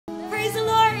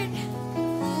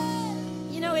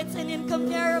it's an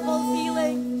incomparable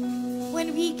feeling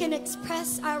when we can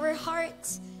express our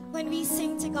hearts when we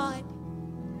sing to God.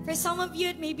 For some of you,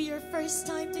 it may be your first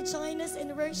time to join us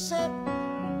in worship,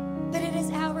 but it is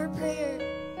our prayer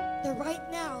that right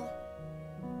now,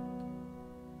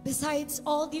 besides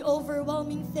all the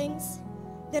overwhelming things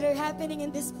that are happening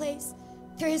in this place,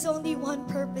 there is only one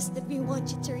purpose that we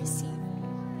want you to receive.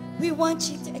 We want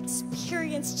you to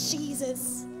experience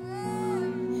Jesus.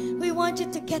 We want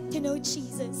you to get to know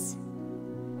Jesus.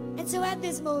 And so at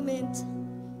this moment,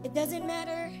 it doesn't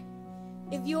matter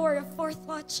if you are a fourth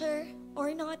watcher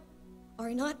or not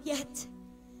yet.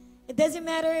 It doesn't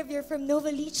matter if you're from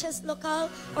Novaliches local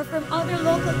or from other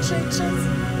local churches.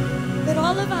 But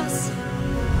all of us,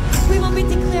 we will be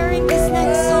declaring this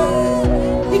next song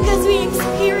because we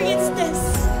experienced this.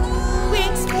 We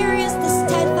experienced the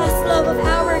steadfast love of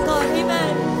our God.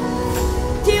 Amen.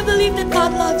 Do you believe that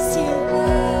God loves you?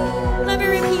 Let me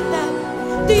repeat that.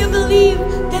 Do you believe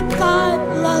that God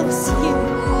loves you?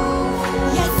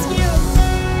 Yes, you.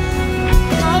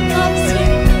 God loves you.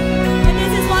 And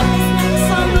this is what this next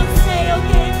song will say,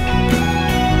 okay?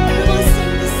 We will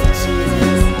sing this to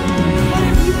Jesus. What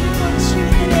a beautiful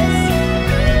truth it is.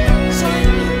 Join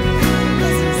me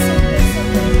as we sing this,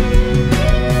 okay?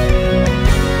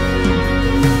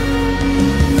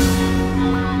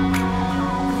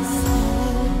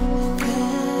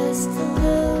 Steadfast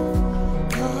love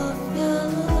of the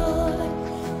Lord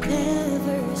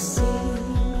never ceases.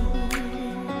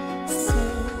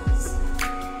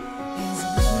 His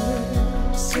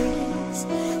mercies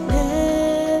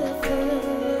never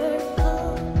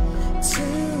come to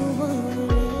an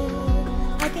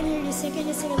end. I can hear you sing. Can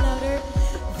you sing it louder?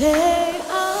 They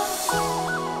are.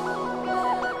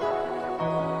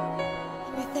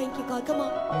 And we thank you, God. Come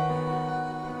on.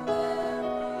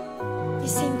 You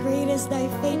sing, great is thy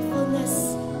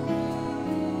faithfulness.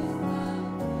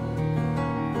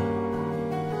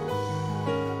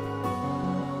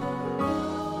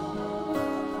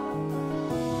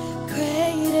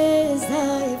 Great is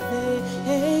thy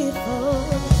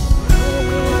faithfulness.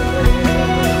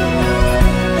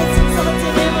 Let's exalt the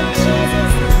name of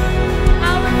Jesus,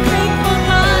 our faithful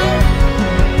God.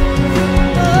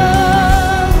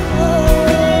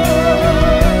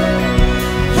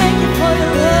 Thank you for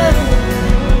your love.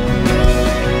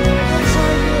 I'll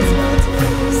join you as well to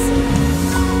sing.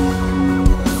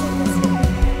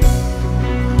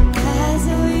 As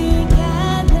we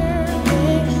gather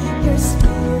with your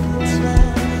spirit dwell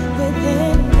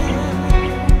within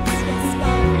us, yes,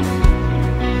 God.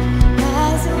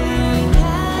 As we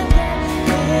gather,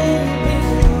 may we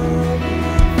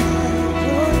glorify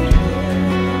your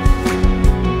name.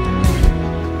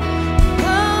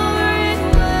 Power and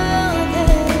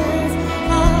wellness,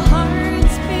 our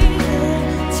hearts begin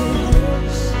to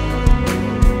worship.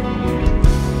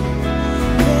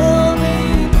 Will be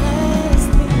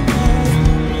blessed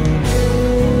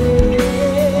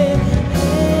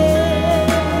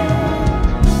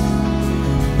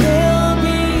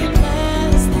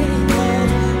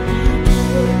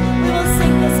we will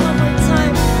sing this one more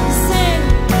time. Sing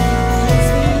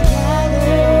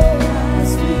as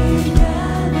we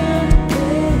gather,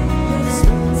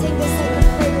 sing this like a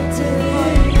prayer to the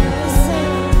Lord.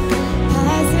 Sing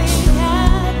as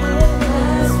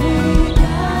we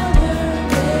gather,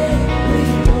 we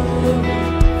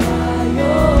glorify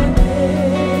your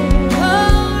name.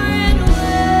 Power and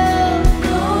will,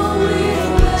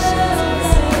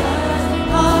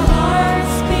 our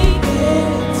hearts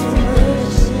begin to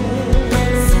worship.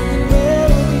 Sin will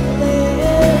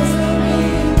be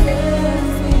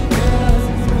blessed.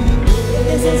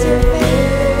 This is your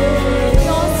faith. You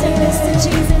all sing this to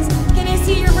Jesus. Can I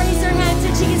see you raise your hand to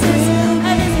Jesus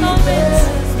at this moment?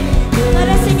 Let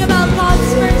us sing about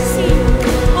God's mercy.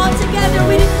 All together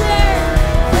we declare,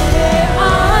 they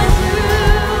are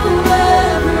new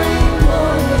every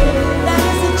morning. That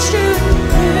is the truth.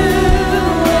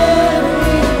 New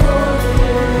every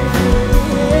morning.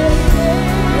 Great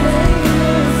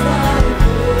is thy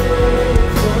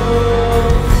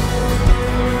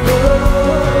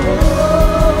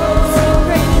Sing,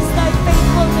 great is thy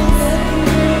faithfulness.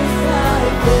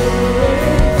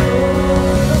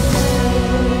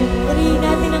 Purihin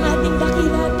natin ang ating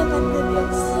dakila at tapat na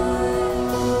Diyos.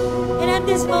 And at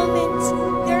this moment,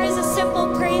 there is a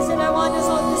simple praise that I want us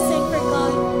all to sing for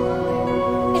God.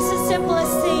 It's as simple as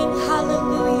saying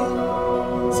hallelujah.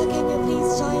 So can you please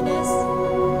join us?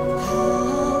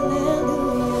 Hallelujah.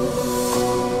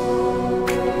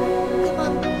 Come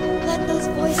on, let those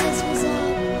voices resound.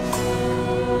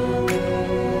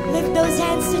 Lift those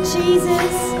hands to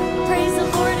Jesus. Praise the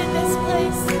Lord in this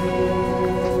place.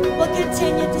 We'll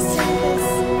continue to sing this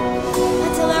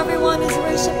until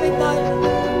worship with God.